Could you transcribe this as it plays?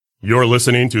You're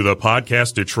listening to the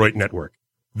Podcast Detroit Network.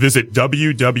 Visit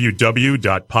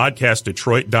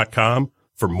www.podcastdetroit.com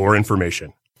for more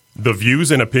information. The views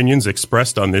and opinions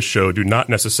expressed on this show do not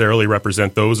necessarily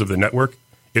represent those of the network,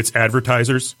 its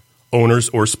advertisers, owners,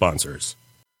 or sponsors.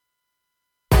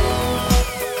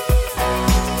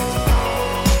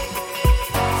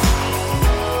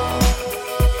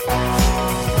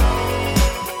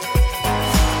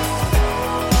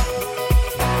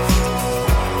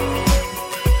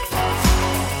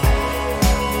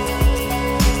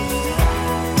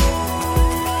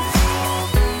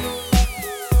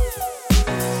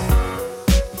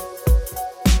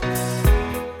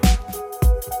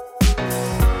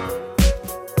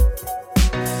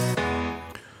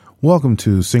 Welcome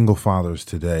to Single Fathers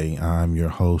Today. I'm your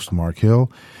host, Mark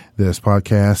Hill. This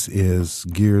podcast is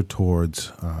geared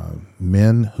towards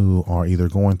men who are either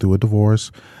going through a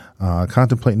divorce,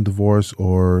 contemplating divorce,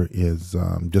 or is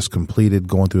just completed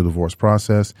going through the divorce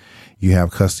process. You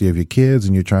have custody of your kids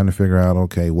and you're trying to figure out,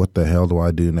 okay, what the hell do I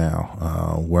do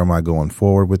now? Where am I going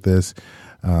forward with this?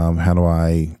 How do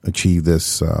I achieve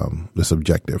this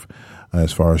objective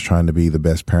as far as trying to be the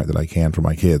best parent that I can for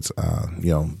my kids?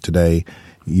 Today,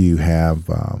 you have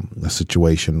a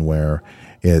situation where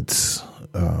it's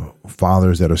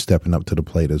fathers that are stepping up to the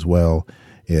plate as well.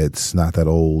 It's not that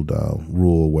old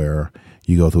rule where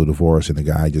you go through a divorce and the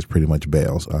guy just pretty much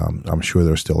bails. I'm sure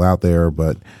they're still out there,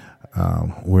 but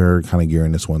we're kind of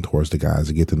gearing this one towards the guys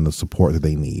to get them the support that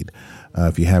they need.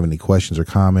 If you have any questions or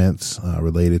comments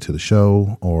related to the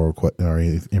show or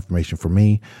any information for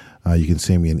me, you can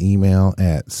send me an email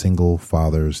at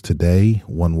singlefatherstoday,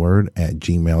 one word,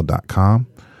 @gmail.com.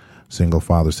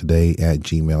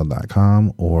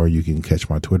 singlefatherstoday@gmail.com, or you can catch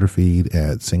my Twitter feed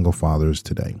at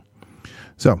singlefatherstoday.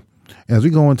 So as we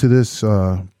go into this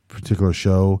particular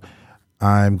show,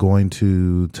 I'm going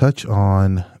to touch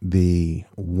on the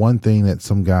one thing that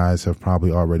some guys have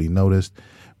probably already noticed,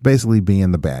 basically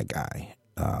being the bad guy.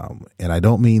 And I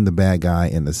don't mean the bad guy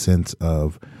in the sense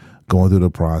of going through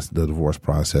the divorce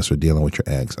process or dealing with your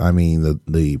ex. I mean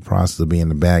the process of being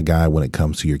the bad guy when it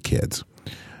comes to your kids.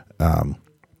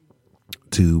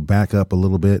 To back up a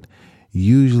little bit,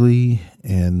 usually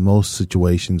in most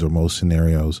situations or most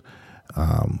scenarios,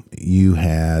 you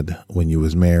had, when you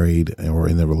was married or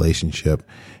in the relationship,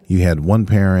 you had one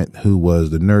parent who was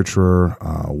the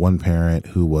nurturer, one parent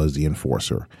who was the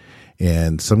enforcer.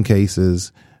 In some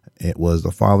cases, it was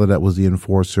the father that was the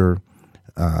enforcer.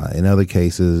 In other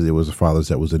cases, it was the father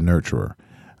that was the nurturer.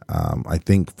 I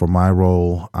think for my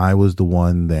role, I was the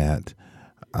one that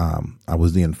I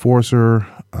was the enforcer.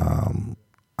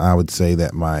 I would say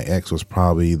that my ex was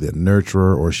probably the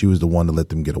nurturer, or she was the one to let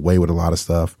them get away with a lot of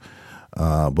stuff.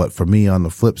 But for me, on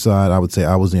the flip side, I would say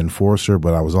I was the enforcer,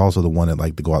 but I was also the one that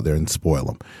liked to go out there and spoil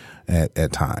them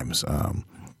at times.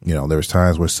 There was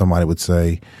times where somebody would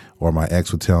say, or my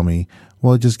ex would tell me,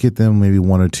 well, just get them maybe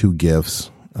one or two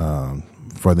gifts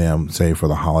for them, say for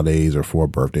the holidays or for a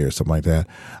birthday or something like that.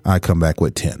 I come back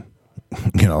with 10,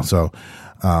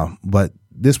 but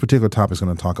this particular topic is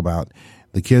going to talk about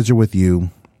the kids are with you.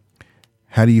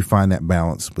 How do you find that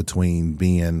balance between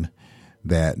being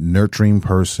that nurturing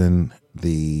person,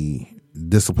 the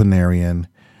disciplinarian,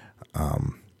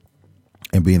 and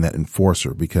being that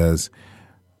enforcer? Because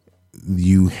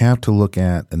you have to look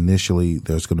at, initially,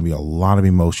 there's going to be a lot of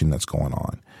emotion that's going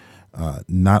on.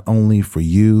 Not only for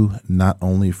you, not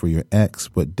only for your ex,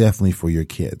 but definitely for your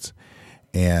kids.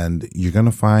 And you're going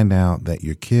to find out that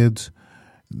your kids,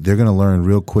 they're going to learn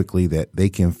real quickly that they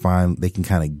can kind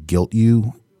of guilt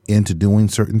you into doing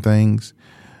certain things,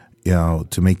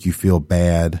 to make you feel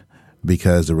bad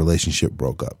because the relationship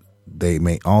broke up. They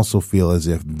may also feel as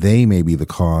if they may be the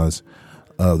cause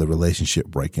of the relationship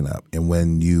breaking up. And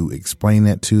when you explain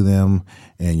that to them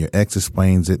and your ex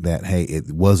explains it, that, hey,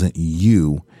 it wasn't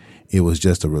you, it was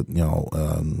just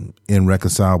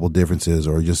irreconcilable differences,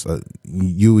 or just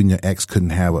you and your ex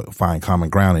couldn't find common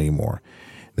ground anymore.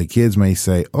 The kids may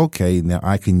say, okay, now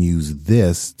I can use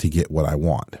this to get what I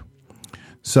want.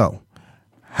 So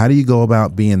how do you go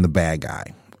about being the bad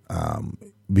guy?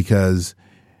 Because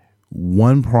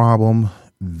one problem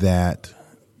that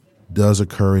does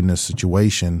occur in this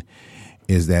situation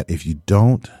is that if you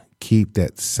don't keep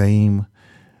that same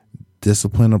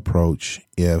discipline approach,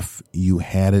 if you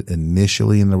had it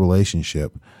initially in the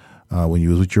relationship, when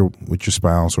you was with your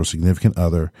spouse or significant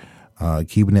other,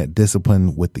 keeping that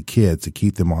discipline with the kids to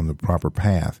keep them on the proper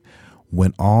path,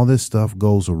 when all this stuff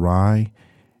goes awry,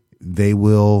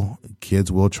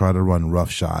 kids will try to run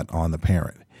roughshod on the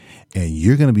parent. And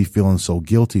you're going to be feeling so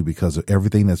guilty because of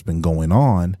everything that's been going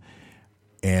on.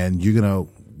 And you're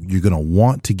going to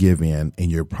want to give in,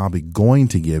 and you're probably going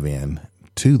to give in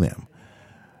to them.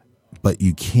 But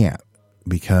you can't,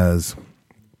 because,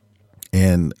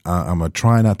 and I'm going to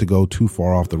try not to go too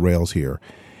far off the rails here.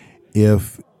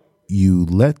 If you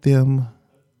let them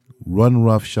run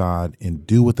roughshod and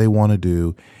do what they want to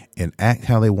do and act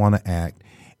how they want to act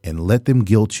and let them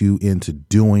guilt you into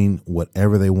doing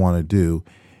whatever they want to do,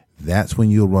 that's when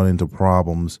you'll run into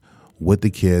problems with the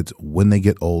kids when they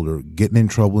get older, getting in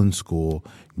trouble in school,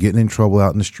 getting in trouble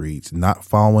out in the streets, not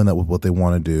following up with what they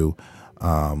want to do,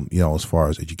 as far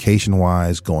as education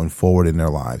wise, going forward in their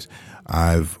lives.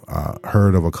 I've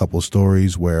heard of a couple of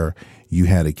stories where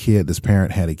this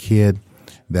parent had a kid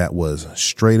that was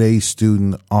straight A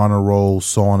student, honor roll,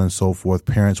 so on and so forth.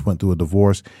 Parents went through a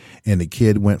divorce, and the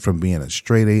kid went from being a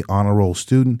straight A honor roll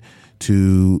student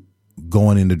to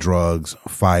going into drugs,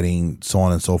 fighting, so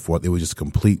on and so forth. It was just a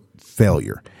complete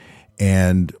failure.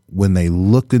 And when they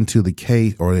looked into the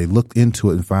case, or they looked into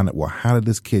it and found out, well, how did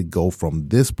this kid go from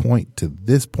this point to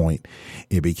this point?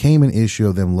 It became an issue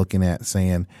of them looking at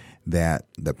saying that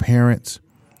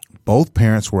both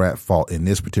parents were at fault in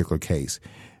this particular case.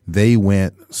 They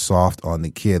went soft on the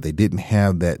kid. They didn't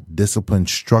have that discipline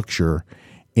structure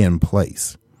in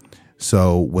place.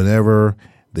 So whenever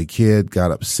the kid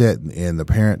got upset and the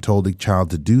parent told the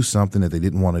child to do something that they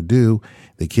didn't want to do,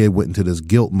 the kid went into this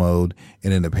guilt mode,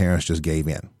 and then the parents just gave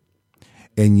in.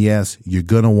 And yes, you're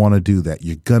going to want to do that.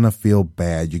 You're going to feel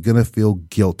bad. You're going to feel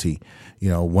guilty.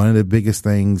 One of the biggest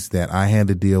things that I had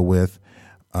to deal with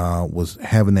was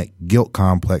having that guilt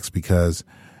complex, because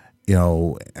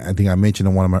I think I mentioned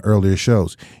in one of my earlier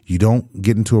shows, you don't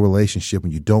get into a relationship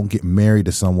and you don't get married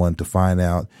to someone to find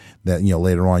out that,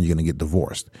 later on you're going to get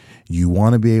divorced. You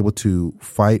want to be able to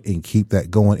fight and keep that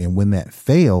going. And when that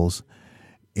fails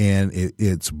and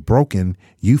it's broken,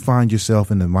 you find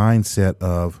yourself in the mindset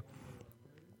of,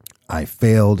 I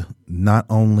failed not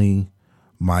only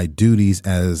my duties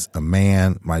as a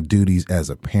man, my duties as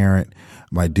a parent,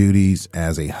 my duties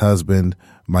as a husband,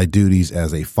 my duties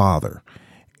as a father.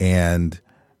 And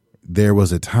there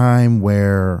was a time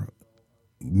where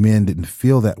men didn't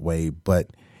feel that way. But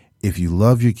if you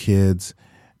love your kids,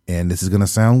 and this is going to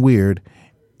sound weird,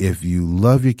 if you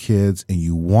love your kids and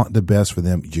you want the best for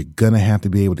them, you're going to have to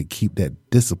be able to keep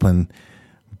that discipline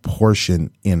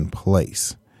portion in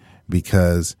place.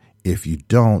 Because if you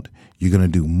don't, you're going to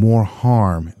do more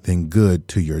harm than good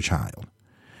to your child.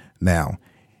 Now,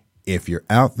 if you're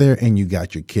out there and you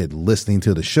got your kid listening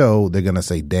to the show, they're going to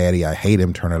say, Daddy, I hate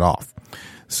him, turn it off.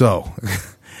 So,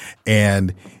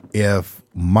 and if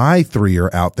my 3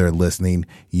 are out there listening,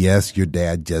 yes, your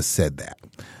dad just said that.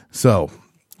 So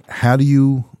how do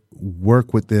you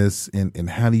work with this and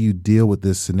how do you deal with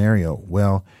this scenario?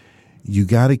 Well, you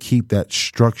got to keep that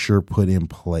structure put in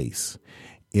place.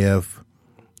 If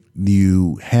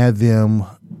you had them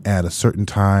at a certain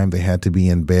time, they had to be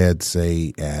in bed,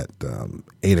 say at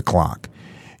 8 o'clock.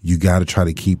 You got to try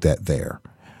to keep that there.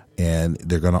 And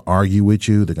they're going to argue with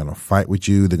you. They're going to fight with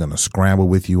you. They're going to scramble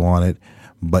with you on it.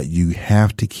 But you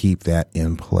have to keep that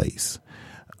in place.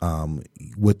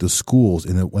 With the schools,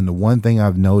 and the one thing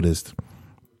I've noticed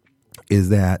is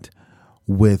that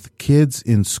with kids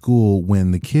in school,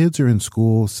 when the kids are in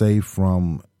school, say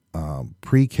from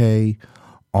pre-K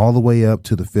all the way up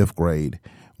to the 5th grade,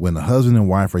 when the husband and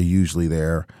wife are usually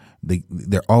there,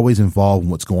 they're always involved in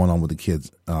what's going on with the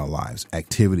kids' lives,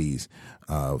 activities,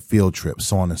 field trips,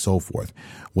 so on and so forth.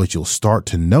 What you'll start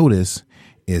to notice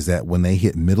is that when they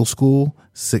hit middle school,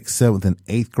 6th, 7th, and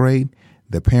 8th grade,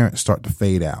 the parents start to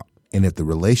fade out. And if the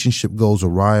relationship goes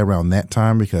awry around that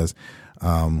time, because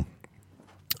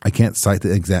I can't cite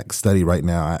the exact study right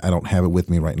now. I don't have it with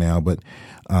me right now, but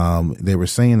they were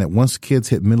saying that once kids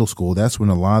hit middle school, that's when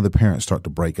a lot of the parents start to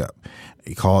break up.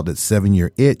 You call it the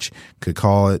 7-year itch, could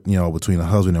call it, between a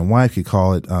husband and wife, could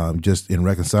call it just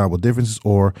irreconcilable differences,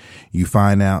 or you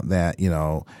find out that,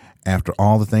 after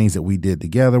all the things that we did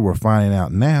together, we're finding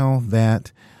out now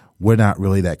that we're not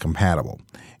really that compatible.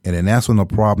 And then that's when the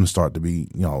problems start to be,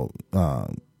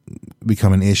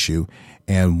 become an issue.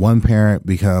 And one parent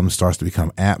starts to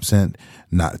become absent,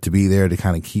 not to be there to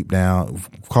kind of keep down,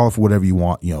 call it for whatever you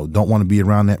want, don't want to be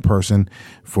around that person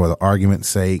for the argument's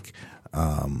sake.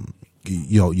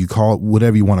 You call it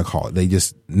whatever you want to call it. They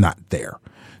just not there.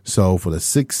 So for the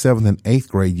 6th, 7th, and 8th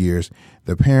grade years,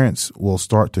 the parents will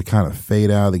start to kind of fade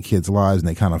out of the kids' lives and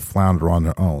they kind of flounder on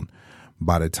their own.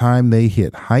 By the time they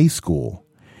hit high school,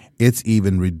 it's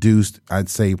even reduced, I'd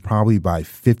say probably by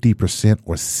 50%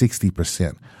 or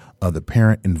 60% of the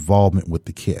parent involvement with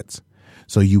the kids.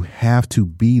 So you have to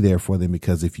be there for them,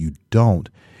 because if you don't,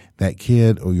 that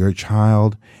kid or your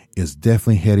child is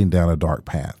definitely heading down a dark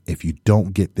path if you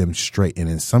don't get them straight. And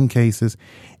in some cases,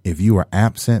 if you are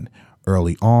absent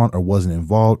early on, or wasn't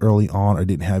involved early on, or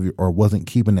didn't have or wasn't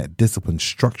keeping that discipline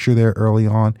structure there early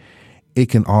on, it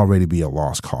can already be a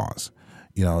lost cause.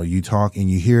 You talk and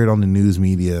you hear it on the news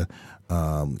media,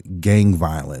 gang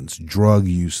violence, drug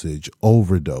usage,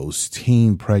 overdose,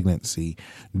 teen pregnancy,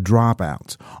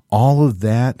 dropouts, all of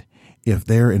that. If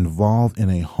they're involved in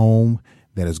a home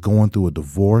that is going through a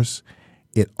divorce,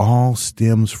 it all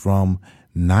stems from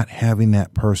not having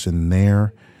that person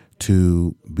there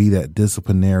to be that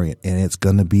disciplinarian. And it's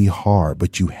going to be hard,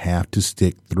 but you have to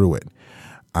stick through it.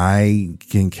 I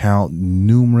can count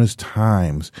numerous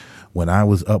times when I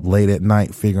was up late at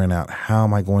night figuring out how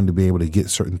am I going to be able to get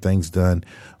certain things done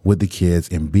with the kids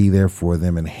and be there for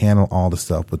them and handle all the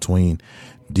stuff between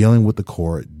dealing with the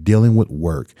court, dealing with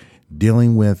work,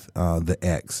 dealing with the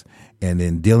ex, and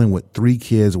then dealing with 3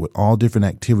 kids with all different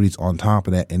activities on top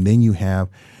of that. And then you have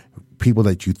people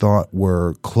that you thought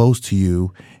were close to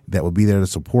you that would be there to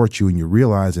support you, and you're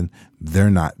realizing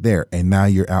they're not there. And now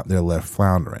you're out there left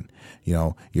floundering.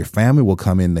 Your family will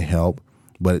come in to help,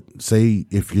 but say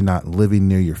if you're not living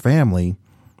near your family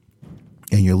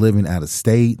and you're living out of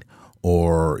state,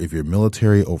 or if you're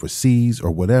military overseas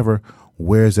or whatever,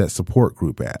 where's that support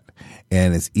group at?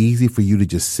 And it's easy for you to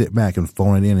just sit back and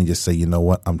phone it in and just say, you know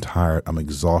what, I'm tired, I'm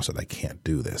exhausted, I can't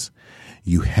do this.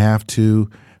 You have to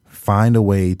find a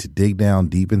way to dig down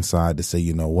deep inside to say,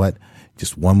 you know what,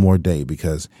 just one more day,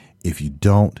 because if you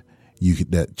don't,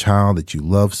 that child that you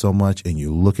love so much and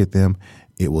you look at them,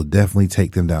 it will definitely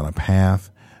take them down a path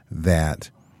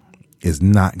that is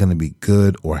not going to be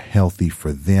good or healthy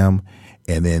for them.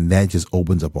 And then that just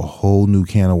opens up a whole new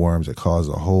can of worms that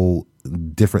causes a whole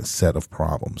different set of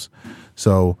problems.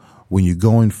 So when you're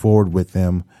going forward with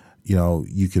them,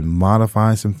 you can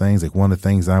modify some things. Like one of the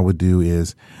things I would do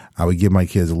is I would give my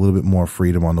kids a little bit more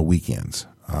freedom on the weekends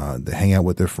to hang out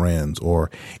with their friends or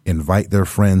invite their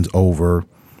friends over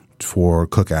for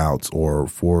cookouts or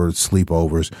for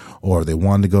sleepovers, or they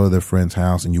want to go to their friend's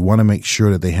house, and you want to make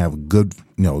sure that they have good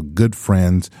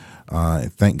friends.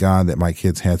 Thank God that my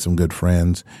kids had some good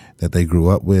friends that they grew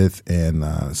up with,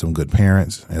 and some good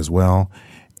parents as well.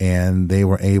 And they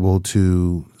were able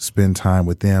to spend time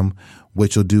with them,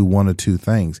 which will do one or two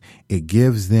things. It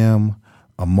gives them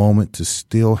a moment to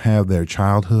still have their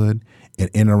childhood and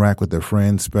interact with their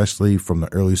friends, especially from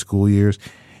the early school years.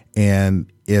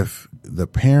 And if the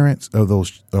parents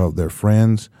of their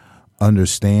friends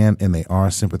understand and they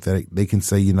are sympathetic, they can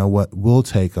say, you know what, we'll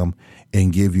take them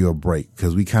and give you a break,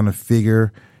 because we kind of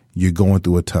figure you're going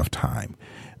through a tough time.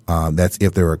 That's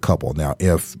if they're a couple. Now,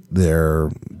 if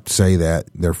say that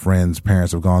their friends'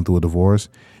 parents have gone through a divorce,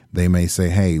 they may say,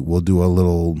 hey, we'll do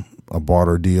a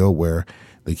barter deal where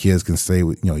the kids can stay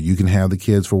with, you can have the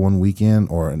kids for one weekend,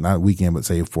 or not weekend, but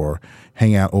say for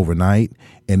hang out overnight,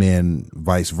 and then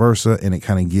vice versa. And it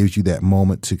kind of gives you that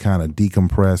moment to kind of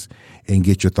decompress and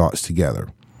get your thoughts together.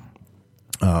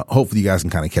 Hopefully you guys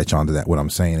can kind of catch on to that. What I'm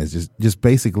saying is just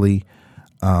basically,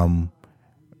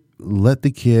 let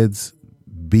the kids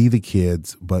be the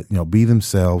kids, but be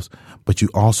themselves, but you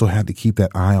also have to keep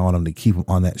that eye on them to keep them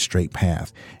on that straight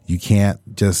path. You can't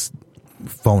just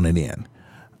phone it in.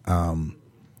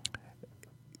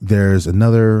 There's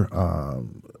another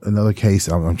case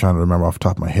I'm trying to remember off the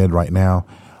top of my head right now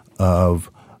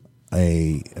of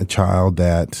a child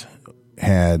that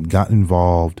had gotten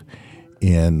involved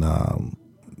in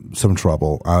some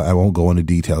trouble. I won't go into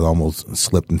details. I almost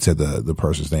slipped and said the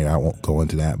person's name. I won't go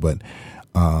into that, but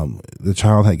the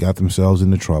child had got themselves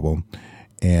into trouble,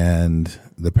 and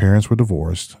the parents were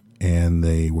divorced, and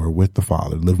they were with the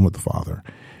father, living with the father.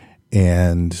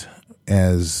 And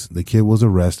as the kid was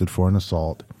arrested for an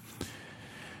assault,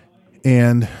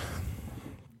 and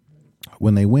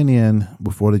when they went in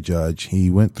before the judge, he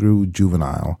went through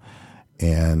juvenile,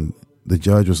 and the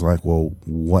judge was like, well,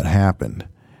 what happened?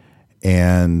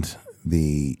 And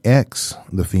the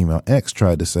female ex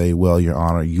tried to say, well, Your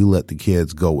Honor, you let the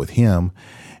kids go with him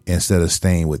instead of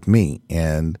staying with me.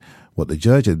 And what the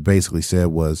judge had basically said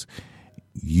was,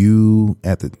 you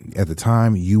at the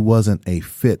time, you wasn't a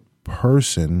fit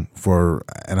person for,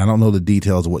 and I don't know the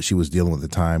details of what she was dealing with at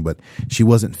the time, but she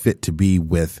wasn't fit to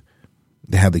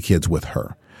have the kids with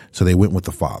her. So they went with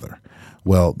the father.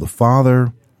 Well, the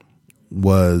father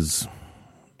was,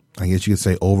 I guess you could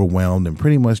say, overwhelmed and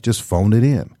pretty much just phoned it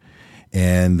in.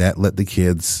 And that let the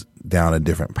kids down a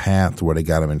different path where they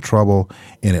got them in trouble,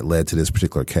 and it led to this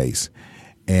particular case.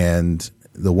 And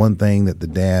the one thing that the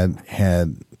dad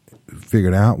had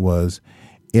figured out was,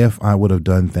 if I would have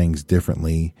done things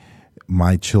differently,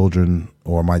 my children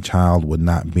or my child would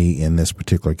not be in this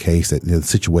particular case, the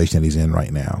situation that he's in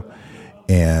right now.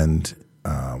 And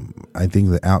I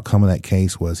think the outcome of that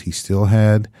case was he still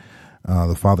had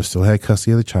The father still had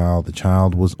custody of the child. The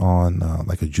child was on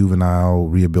like a juvenile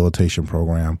rehabilitation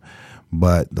program,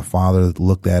 but the father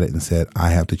looked at it and said, I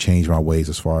have to change my ways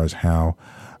as far as how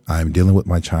I'm dealing with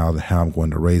my child and how I'm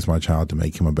going to raise my child to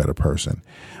make him a better person.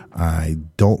 I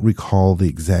don't recall the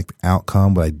exact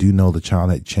outcome, but I do know the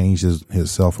child had changed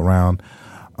himself around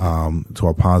to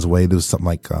a positive way. There was something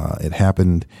like it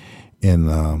happened in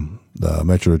the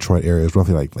Metro Detroit area. It was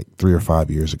roughly like 3 or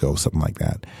 5 years ago, something like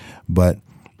that. But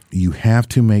you have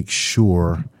to make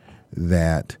sure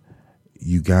that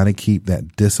you got to keep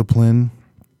that discipline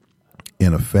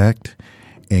in effect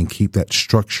and keep that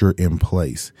structure in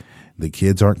place. The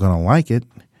kids aren't going to like it,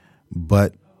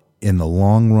 but in the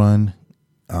long run,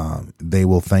 they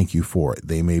will thank you for it.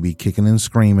 They may be kicking and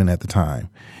screaming at the time,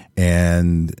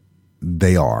 and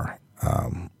they are.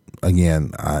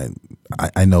 Again,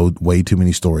 I know way too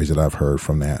many stories that I've heard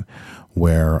from that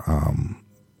where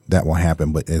that will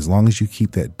happen. But as long as you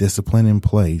keep that discipline in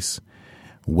place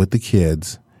with the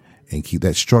kids and keep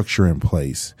that structure in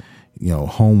place,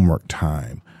 homework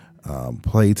time,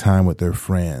 play time with their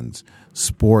friends,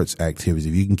 sports activities.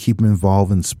 If you can keep them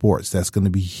involved in sports, that's going to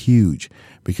be huge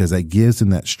because that gives them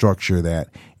that structure that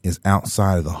is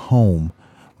outside of the home,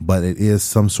 but it is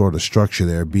some sort of structure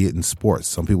there, be it in sports.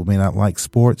 Some people may not like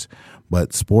sports,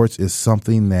 but sports is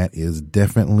something that is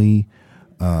definitely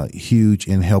huge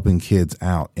in helping kids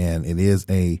out. And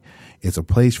it's a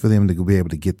place for them to be able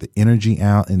to get the energy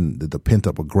out and the pent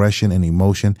up aggression and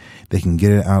emotion. They can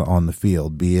get it out on the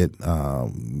field, be it,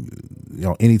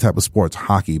 any type of sports,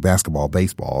 hockey, basketball,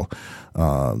 baseball,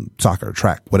 soccer,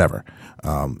 track, whatever.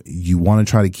 You want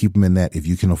to try to keep them in that. If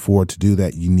you can afford to do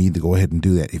that, you need to go ahead and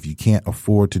do that. If you can't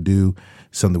afford to do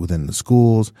something within the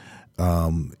schools,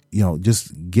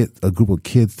 just get a group of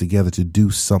kids together to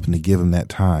do something to give them that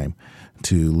time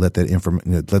to let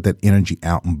that energy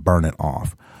out and burn it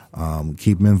off.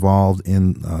 Keep them involved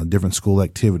in different school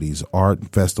activities,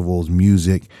 art festivals,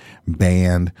 music,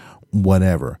 band,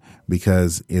 whatever,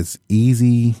 because it's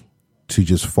easy to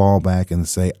just fall back and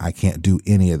say, I can't do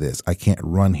any of this. I can't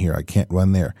run here. I can't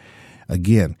run there.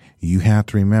 Again, you have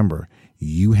to remember,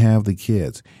 you have the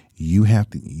kids.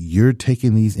 You're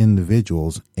taking these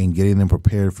individuals and getting them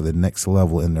prepared for the next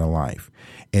level in their life.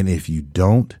 And if you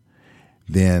don't,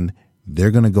 then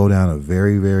they're going to go down a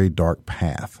very, very dark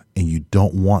path, and you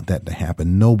don't want that to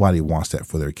happen. Nobody wants that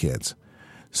for their kids.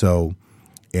 So,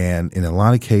 and in a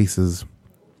lot of cases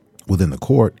within the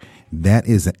court, that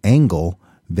is an angle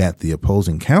that the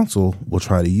opposing counsel will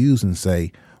try to use and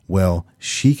say, well,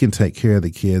 she can take care of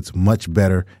the kids much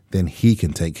better than he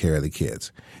can take care of the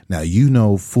kids. Now, you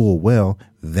know full well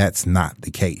that's not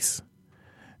the case,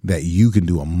 that you can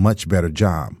do a much better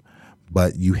job.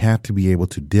 But you have to be able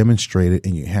to demonstrate it,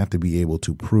 and you have to be able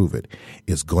to prove it.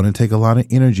 It's going to take a lot of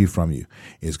energy from you.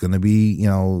 It's going to be,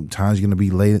 times you're going to be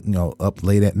late, up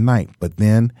late at night. But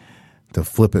then to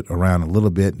flip it around a little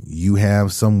bit, you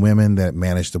have some women that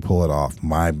manage to pull it off.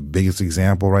 My biggest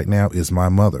example right now is my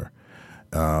mother,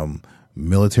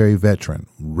 military veteran,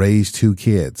 raised 2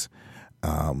 kids.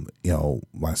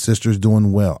 My sister's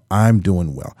doing well. I'm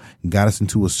doing well. Got us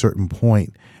into a certain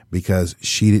point because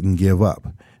she didn't give up.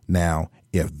 Now,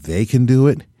 if they can do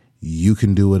it, you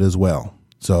can do it as well.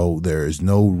 So there is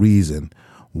no reason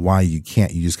why you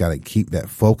can't. You just got to keep that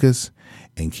focus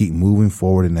and keep moving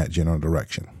forward in that general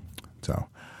direction. So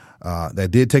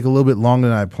that did take a little bit longer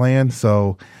than I planned.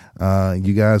 So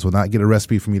you guys will not get a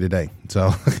recipe from me today.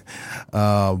 So,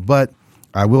 but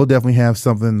I will definitely have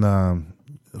something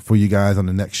for you guys on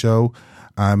the next show.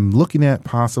 I'm looking at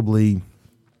possibly,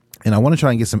 and I want to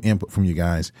try and get some input from you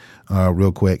guys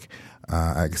real quick.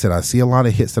 Like I said, I see a lot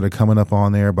of hits that are coming up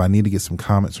on there, but I need to get some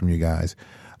comments from you guys.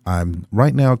 I'm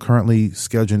right now currently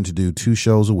scheduling to do 2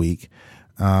 shows a week,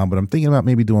 but I'm thinking about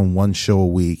maybe doing 1 show a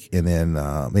week and then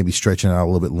maybe stretching it out a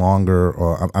little bit longer,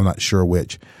 or I'm not sure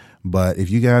which. But if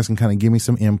you guys can kind of give me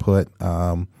some input,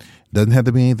 doesn't have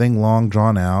to be anything long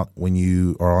drawn out. When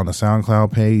you are on a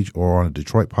SoundCloud page or on a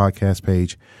Detroit podcast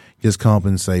page, just come up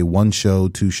and say 1 show,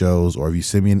 2 shows, or if you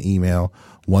send me an email,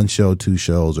 1 show, 2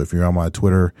 shows, or if you're on my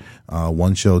Twitter,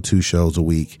 1 show, 2 shows a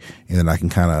week, and then I can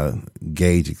kind of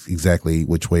gauge exactly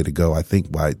which way to go. I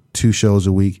think by 2 shows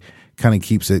a week kind of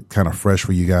keeps it kind of fresh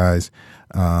for you guys,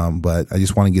 but I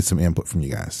just want to get some input from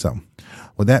you guys. So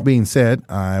with that being said,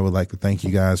 I would like to thank you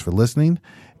guys for listening.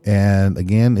 And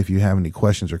again, if you have any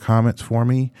questions or comments for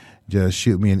me, just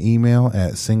shoot me an email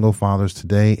at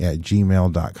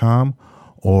singlefatherstoday@gmail.com.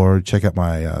 or check out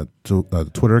my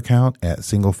Twitter account at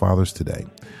singlefatherstoday.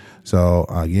 So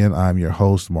again, I'm your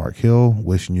host, Mark Hill,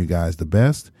 wishing you guys the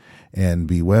best, and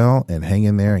be well and hang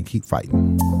in there and keep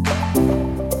fighting.